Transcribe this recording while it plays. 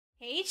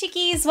Hey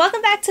chickies,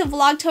 welcome back to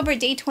Vlogtober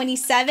day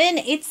 27.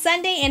 It's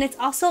Sunday and it's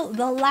also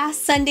the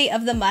last Sunday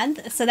of the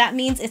month, so that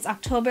means it's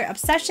October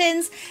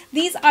Obsessions.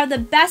 These are the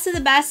best of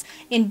the best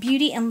in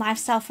beauty and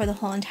lifestyle for the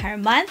whole entire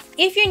month.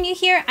 If you're new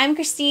here, I'm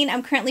Christine.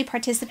 I'm currently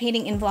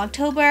participating in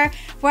Vlogtober,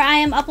 where I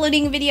am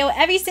uploading a video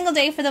every single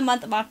day for the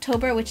month of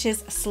October, which is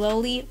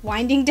slowly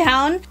winding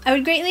down. I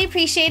would greatly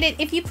appreciate it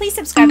if you please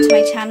subscribe to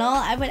my channel.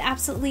 I would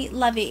absolutely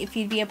love it if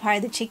you'd be a part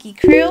of the Chickie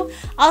crew.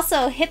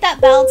 Also, hit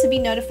that bell to be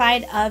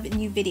notified of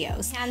new videos.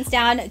 Hands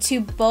down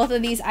to both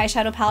of these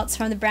eyeshadow palettes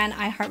from the brand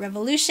I Heart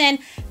Revolution.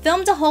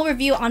 Filmed a whole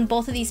review on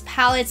both of these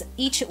palettes,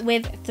 each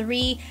with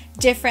 3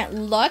 different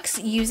looks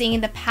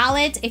using the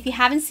palette. If you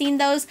haven't seen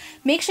those,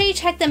 make sure you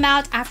check them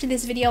out after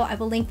this video. I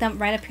will link them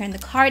right up here in the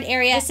card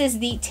area. This is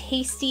the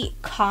Tasty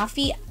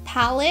Coffee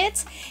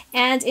palette,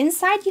 and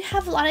inside you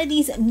have a lot of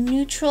these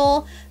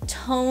neutral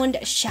toned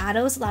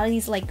shadows, a lot of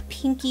these like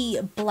pinky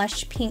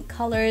blush pink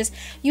colors.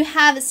 You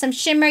have some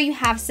shimmer, you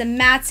have some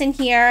mattes in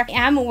here. I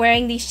am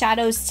wearing these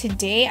shadows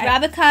today.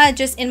 Arabica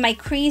just in my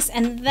crease,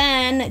 and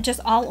then just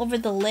all over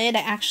the lid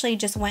I actually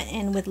just went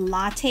in with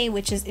Latte,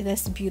 which is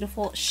this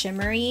beautiful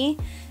shimmery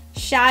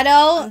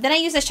shadow. Then I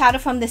use a shadow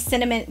from the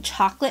Cinnamon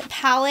Chocolate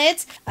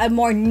palette, a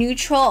more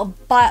neutral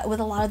but with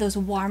a lot of those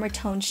warmer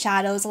toned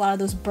shadows, a lot of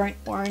those burnt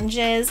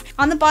oranges.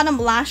 On the bottom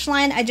lash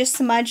line, I just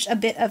smudged a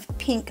bit of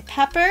Pink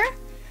Pepper,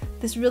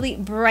 this really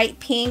bright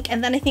pink,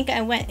 and then I think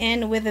I went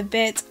in with a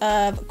bit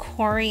of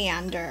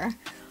Coriander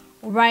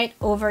right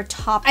over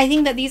top. I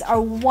think that these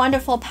are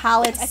wonderful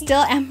palettes. I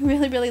still am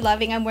really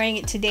loving. I'm wearing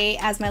it today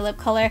as my lip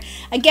color.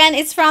 Again,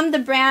 it's from the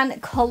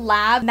brand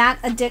Collab, Matte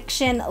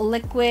Addiction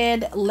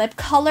Liquid Lip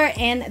Color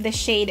in the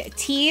shade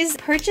Tease.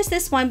 Purchased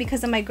this one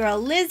because of my girl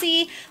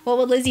Lizzie. What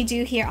would Lizzie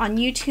do here on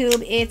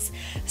YouTube? It's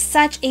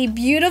such a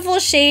beautiful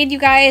shade, you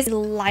guys.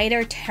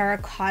 Lighter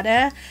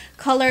terracotta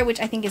color, which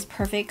I think is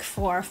perfect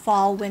for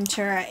fall,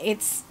 winter.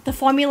 The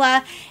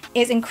formula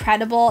is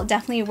incredible,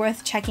 definitely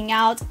worth checking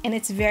out, and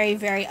it's very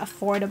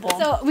affordable.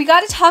 So we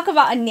got to talk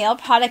about a nail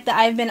product that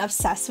I've been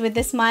obsessed with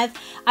this month.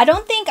 I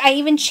don't think I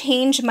even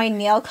changed my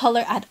nail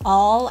color at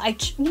all.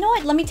 You know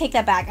what, let me take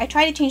that back. I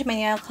tried to change my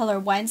nail color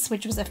once,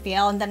 which was a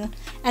fail, and then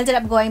ended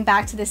up going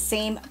back to the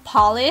same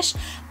polish.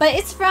 But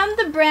it's from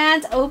the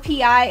brand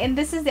OPI, and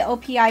this is the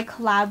OPI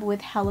collab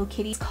with Hello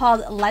Kitty. It's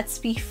called Let's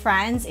Be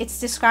Friends. It's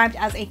described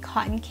as a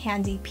cotton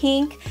candy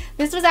pink.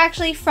 This was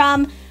actually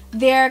from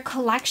their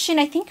collection,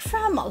 I think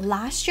from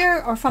last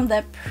year or from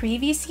the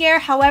previous year.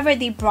 However,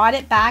 they brought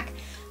it back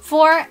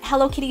for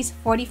Hello Kitty's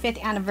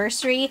 45th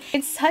anniversary.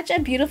 It's such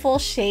a beautiful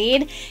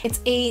shade. It's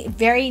a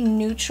very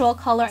neutral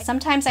color.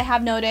 Sometimes I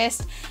have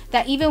noticed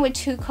that even with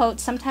 2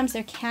 coats, sometimes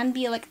there can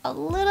be like a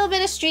little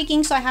bit of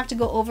streaking, so I have to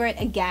go over it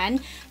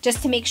again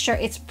just to make sure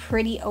it's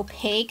pretty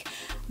opaque.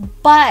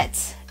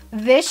 But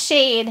this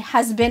shade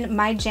has been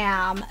my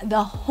jam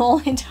the whole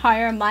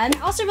entire month.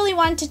 I also really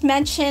wanted to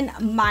mention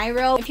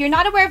MYRO. If you're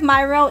not aware of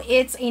MYRO,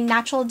 it's a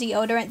natural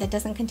deodorant that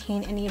doesn't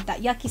contain any of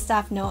that yucky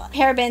stuff. No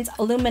parabens,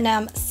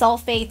 aluminum,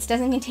 sulfates,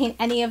 doesn't contain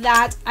any of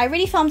that. I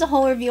already filmed a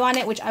whole review on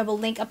it, which I will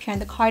link up here in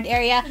the card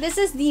area. This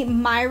is the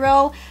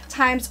MYRO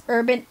times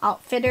Urban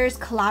Outfitters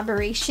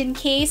collaboration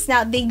case.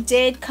 Now, they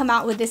did come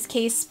out with this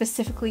case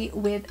specifically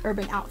with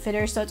Urban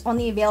Outfitters, so it's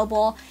only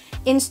available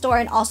in store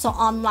and also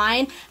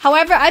online.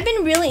 However, I've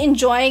been really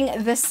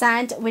enjoying the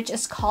scent, which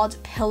is called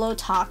Pillow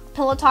Talk.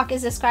 Pillow Talk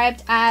is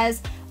described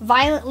as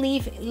violet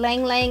leaf,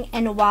 lang lang,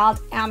 and wild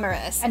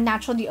amorous. A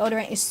natural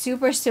deodorant is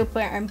super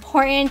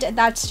important.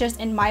 That's just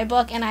in my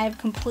book, and I have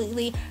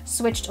completely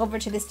switched over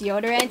to this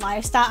deodorant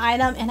lifestyle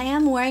item, and I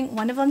am wearing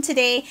one of them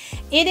today.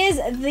 It is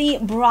the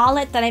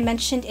bralette that I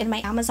mentioned in my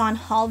Amazon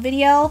haul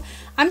video.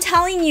 I'm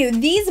telling you,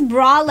 these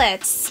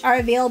bralettes are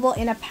available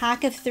in a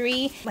pack of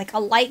 3, like a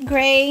light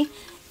gray,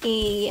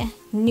 a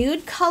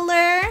nude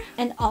color,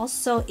 and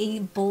also a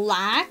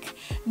black.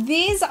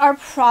 These are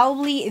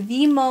probably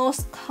the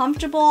most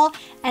comfortable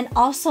and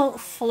also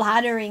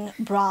flattering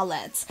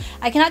bralettes.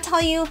 I cannot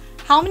tell you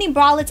how many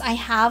bralettes I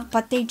have,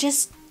 but they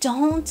just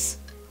don't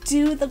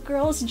do the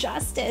girls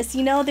justice.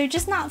 You know, they're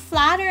just not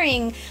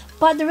flattering.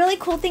 But the really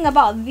cool thing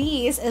about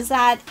these is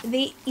that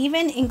they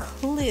even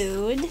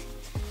include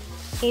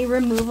a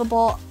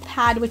removable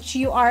pad, which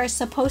you are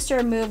supposed to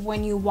remove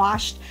when you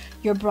washed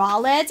your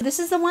bralette. This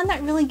is the one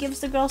that really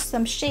gives the girls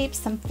some shape,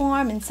 some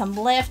form, and some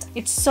lift.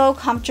 It's so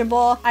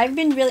comfortable. I've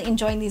been really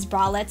enjoying these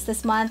bralettes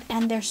this month,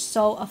 and they're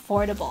so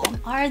affordable.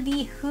 Are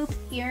the hoop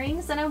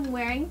earrings that I'm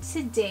wearing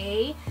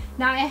today.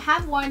 Now, I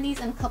have worn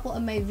these in a couple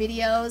of my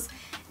videos,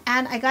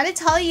 and I gotta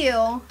tell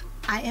you,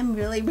 I am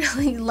really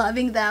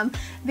loving them.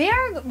 They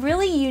are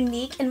really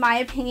unique in my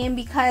opinion,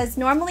 because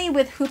normally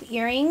with hoop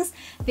earrings,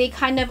 they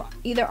kind of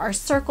either are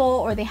circle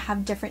or they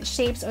have different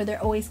shapes or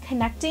they're always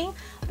connecting.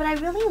 But I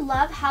really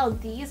love how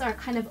these are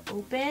kind of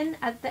open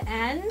at the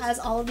end. It has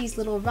all of these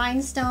little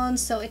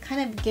rhinestones, so it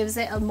kind of gives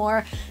it a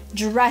more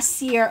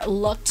dressier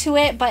look to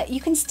it, but you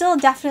can still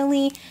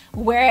definitely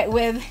wear it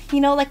with,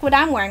 you know, like what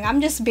I'm wearing.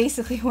 I'm just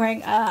basically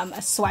wearing a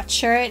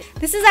sweatshirt.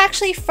 This is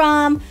actually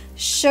from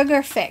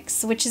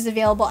Sugarfix, which is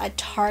available at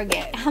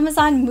Target.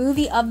 Amazon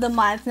Movie of the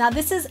Month. Now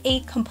this is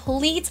a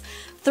complete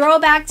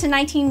throwback to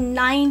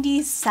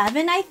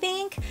 1997, I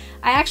think.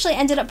 I actually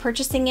ended up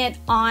purchasing it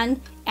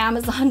on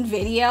Amazon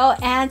Video,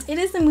 and it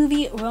is the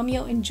movie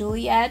Romeo and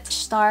Juliet, which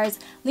stars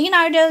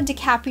Leonardo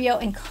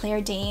DiCaprio and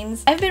Claire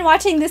Danes. I've been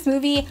watching this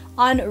movie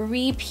on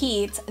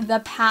repeat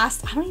the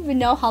past, I don't even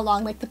know how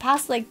long, like the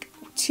past like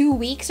 2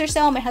 weeks or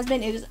so. My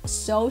husband is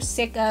so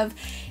sick of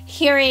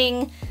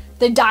hearing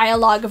the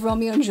dialogue of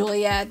Romeo and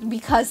Juliet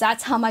because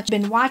that's how much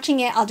I've been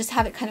watching it. I'll just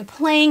have it kind of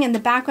playing in the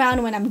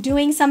background when I'm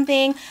doing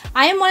something.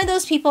 I am one of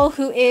those people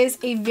who is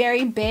a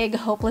very big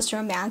hopeless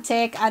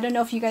romantic. I don't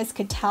know if you guys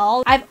could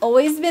tell. I've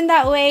always been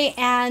that way,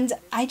 and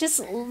I just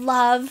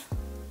love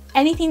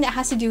anything that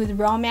has to do with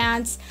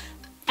romance.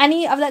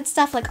 Any of that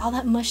stuff, like all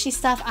that mushy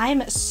stuff,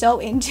 I'm so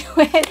into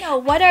it. So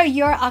what are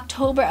your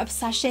October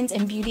obsessions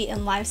in beauty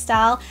and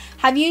lifestyle?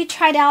 Have you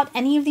tried out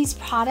any of these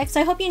products?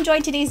 I hope you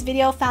enjoyed today's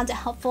video, found it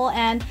helpful,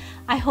 and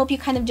I hope you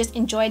kind of just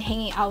enjoyed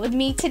hanging out with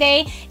me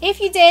today.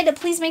 If you did,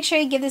 please make sure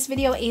you give this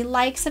video a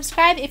like,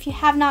 subscribe if you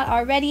have not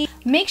already.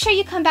 Make sure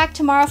you come back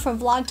tomorrow for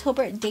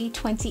Vlogtober Day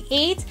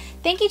 28.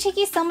 Thank you,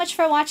 Chickies, so much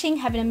for watching.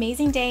 Have an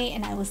amazing day,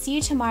 and I will see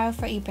you tomorrow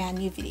for a brand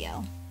new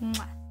video.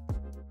 Mwah.